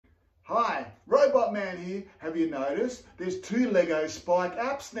Hi, Robot Man here. Have you noticed there's 2 Lego Spike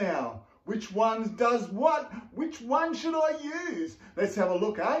apps now? Which one does what? Which one should I use? Let's have a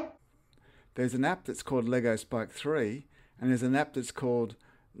look, eh? There's an app that's called Lego Spike 3 and there's an app that's called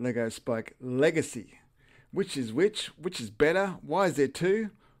Lego Spike Legacy. Which is which? Which is better? Why is there 2?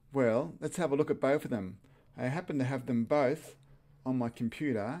 Well, let's have a look at both of them. I happen to have them both on my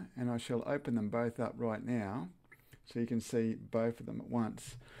computer and I shall open them both up right now so you can see both of them at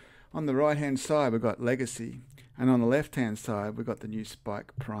once. On the right hand side we've got Legacy and on the left hand side we've got the new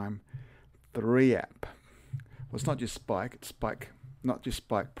Spike Prime 3 app. Well, it's not just Spike, it's Spike, not just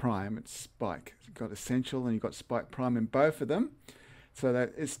Spike Prime, it's Spike. You've got Essential and you've got Spike Prime in both of them, so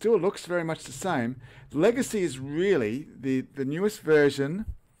that it still looks very much the same. Legacy is really the newest version,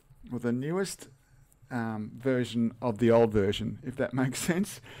 or the newest version of the old version, if that makes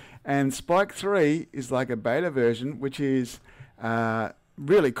sense. And Spike 3 is like a beta version, which is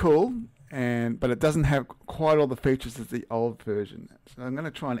really cool, but it doesn't have quite all the features as the old version. So I'm going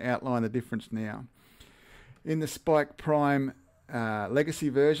to try and outline the difference now. In the Spike Prime Legacy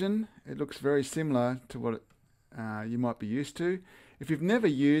version, it looks very similar to what you might be used to. If you've never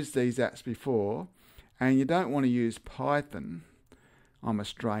used these apps before and you don't want to use Python, I'm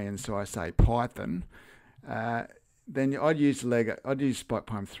Australian so I say Python, then I'd use Spike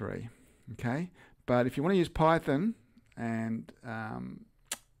Prime 3. Okay, but if you want to use Python and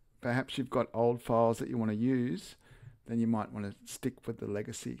perhaps you've got old files that you want to use, then you might want to stick with the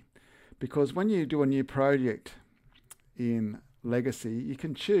Legacy. Because when you do a new project in Legacy, you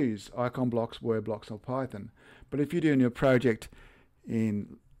can choose icon blocks, word blocks or Python. But if you're doing your project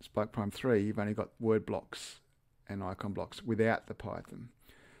in Spike Prime 3, you've only got word blocks and icon blocks without the Python.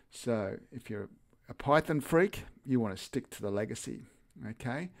 So if you're a Python freak, you want to stick to the Legacy.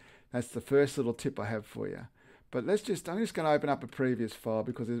 Okay, that's the first little tip I have for you. But I'm just going to open up a previous file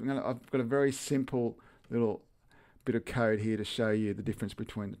because I've got a very simple little bit of code here to show you the difference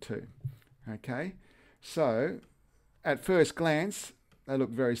between the two. Okay, so at first glance they look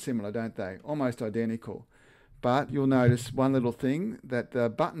very similar, don't they? Almost identical. But you'll notice one little thing, that the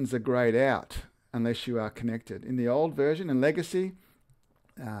buttons are greyed out unless you are connected. In the old version, in Legacy,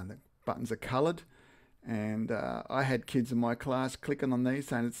 the buttons are coloured. And I had kids in my class clicking on these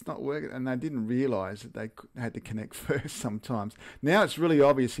saying it's not working, and they didn't realise that they had to connect first sometimes. Now it's really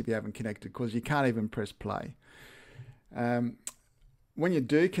obvious if you haven't connected because you can't even press play. When you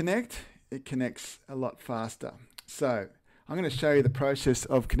do connect, it connects a lot faster. So I'm going to show you the process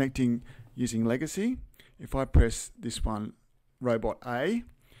of connecting using Legacy. If I press this one, Robot A,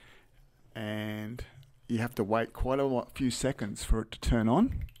 and you have to wait quite a few seconds for it to turn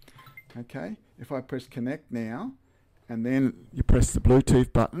on. Okay, if I press connect now, and then you press the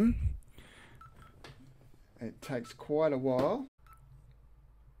Bluetooth button, it takes quite a while.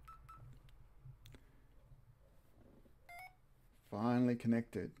 Finally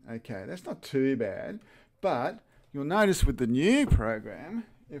connected. Okay, that's not too bad, but you'll notice with the new program,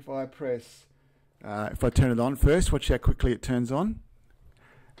 if I turn it on first, watch how quickly it turns on,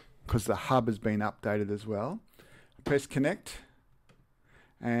 because the hub has been updated as well. I press connect,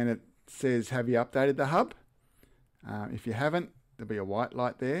 and it says, have you updated the hub? If you haven't, there'll be a white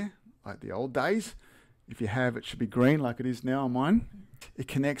light there, like the old days. If you have, it should be green like it is now on mine. It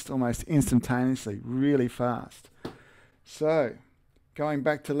connects almost instantaneously, really fast. So, going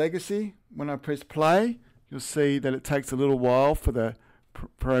back to Legacy, when I press play, you'll see that it takes a little while for the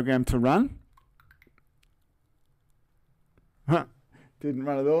program to run. Didn't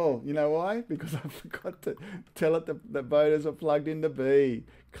run at all. You know why? Because I forgot to tell it the motors are plugged into B.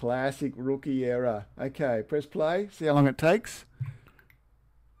 Classic rookie error. Okay, press play. See how long it takes?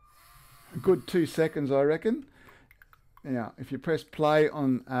 A good 2 seconds, I reckon. Now, if you press play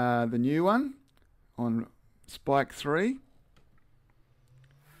on the new one, on Spike 3,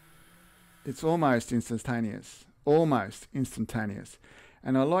 it's almost instantaneous. Almost instantaneous.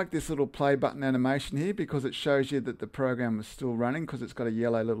 And I like this little play button animation here because it shows you that the program is still running because it's got a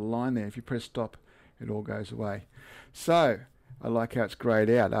yellow little line there. If you press stop, it all goes away. So I like how it's greyed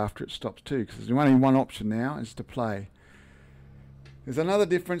out after it stops too, because there's only one option now, is to play. There's another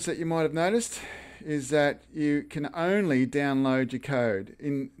difference that you might have noticed, is that you can only download your code.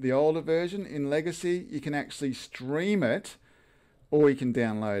 In the older version, in Legacy, you can actually stream it or you can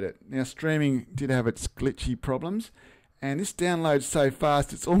download it. Now streaming did have its glitchy problems, and this downloads so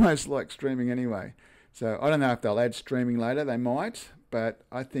fast it's almost like streaming anyway. So I don't know if they'll add streaming later, they might, but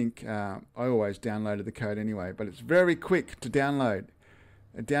I think I always downloaded the code anyway. But it's very quick to download.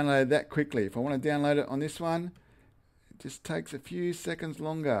 I downloaded that quickly. If I want to download it on this one, it just takes a few seconds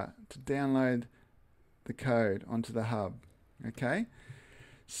longer to download the code onto the hub. Okay,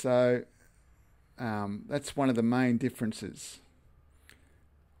 So that's one of the main differences.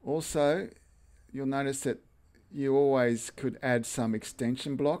 Also, you'll notice that you always could add some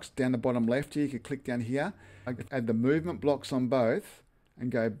extension blocks. Down the bottom left here, you could click down here. I could add the movement blocks on both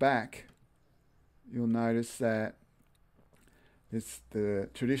and go back. You'll notice that there's the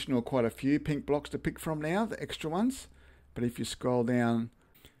traditional quite a few pink blocks to pick from now, the extra ones. But if you scroll down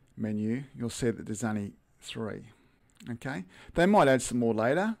menu, you'll see that there's only 3. Okay, they might add some more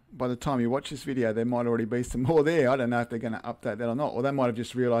later. By the time you watch this video, there might already be some more there. I don't know if they're going to update that or not, or they might have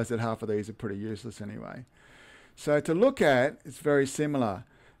just realized that half of these are pretty useless anyway. So to look at, it's very similar.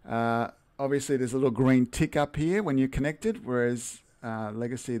 Obviously, there's a little green tick up here when you're connected, whereas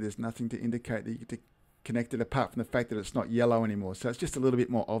Legacy, there's nothing to indicate that you get connected apart from the fact that it's not yellow anymore. So it's just a little bit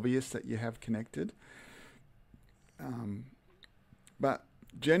more obvious that you have connected. But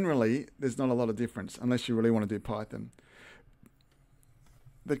generally, there's not a lot of difference unless you really want to do Python.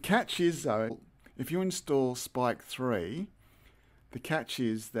 The catch is, though, if you install Spike 3, the catch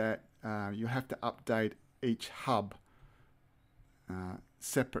is that you have to update each hub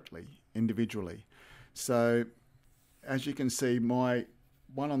separately, individually. So as you can see, my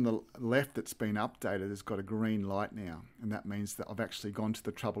one on the left that's been updated has got a green light now, and that means that I've actually gone to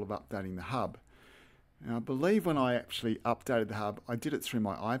the trouble of updating the hub. Now, I believe when I actually updated the hub, I did it through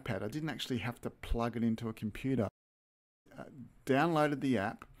my iPad. I didn't actually have to plug it into a computer. Downloaded the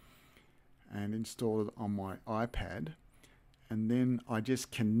app and installed it on my iPad, and then I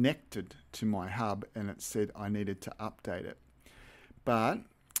just connected to my hub and it said I needed to update it. But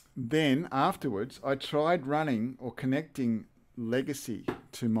then afterwards, I tried running or connecting Legacy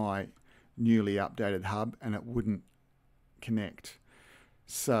to my newly updated hub and it wouldn't connect.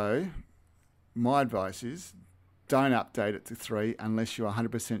 So my advice is don't update it to 3 unless you're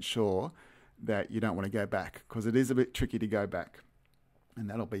 100% sure that you don't want to go back, because it is a bit tricky to go back, and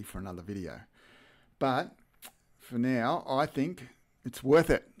that'll be for another video. But for now, I think it's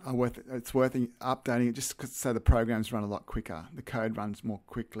worth it. It's worth updating it just so the programs run a lot quicker. The code runs more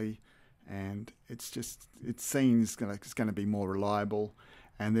quickly, and it seems it's going to be more reliable.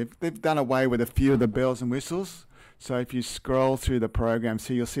 And they've done away with a few of the bells and whistles. So if you scroll through the programs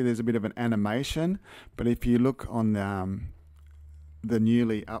here, you'll see there's a bit of an animation. But if you look on the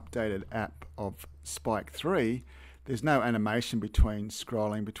newly updated app of Spike 3, there's no animation between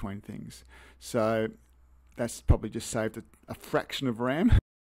scrolling between things. So that's probably just saved a fraction of RAM.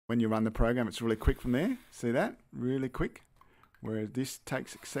 When you run the program, it's really quick from there. See that? Really quick. Whereas this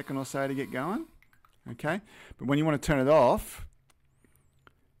takes a second or so to get going. Okay? But when you want to turn it off,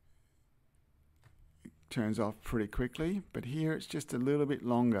 it turns off pretty quickly. But here it's just a little bit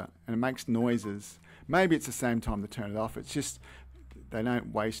longer and it makes noises. Maybe it's the same time to turn it off. It's just they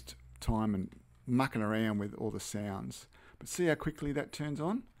don't waste time and mucking around with all the sounds. But see how quickly that turns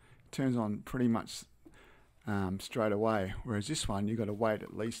on? It turns on pretty much straight away, whereas this one you've got to wait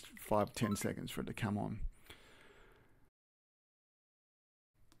at least 5-10 seconds for it to come on.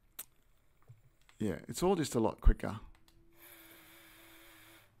 Yeah, it's all just a lot quicker.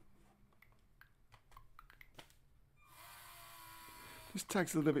 Just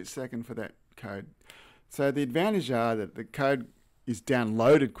takes a little bit second for that code. So the advantage are that the code is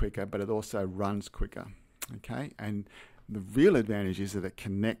downloaded quicker, but it also runs quicker. Okay, and the real advantage is that it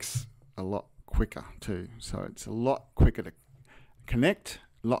connects a lot quicker too. So it's a lot quicker to connect,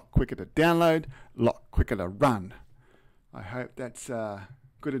 a lot quicker to download, a lot quicker to run. I hope that's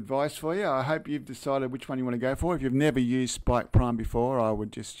good advice for you. I hope you've decided which one you want to go for. If you've never used Spike Prime before, I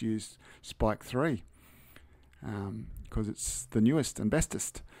would just use Spike 3 because it's the newest and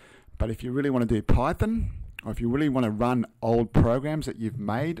bestest. But if you really want to do Python, or if you really want to run old programs that you've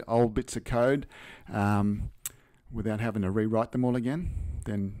made, old bits of code, without having to rewrite them all again,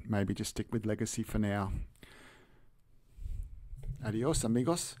 then maybe just stick with Legacy for now. Adios,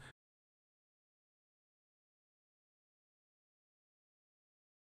 amigos.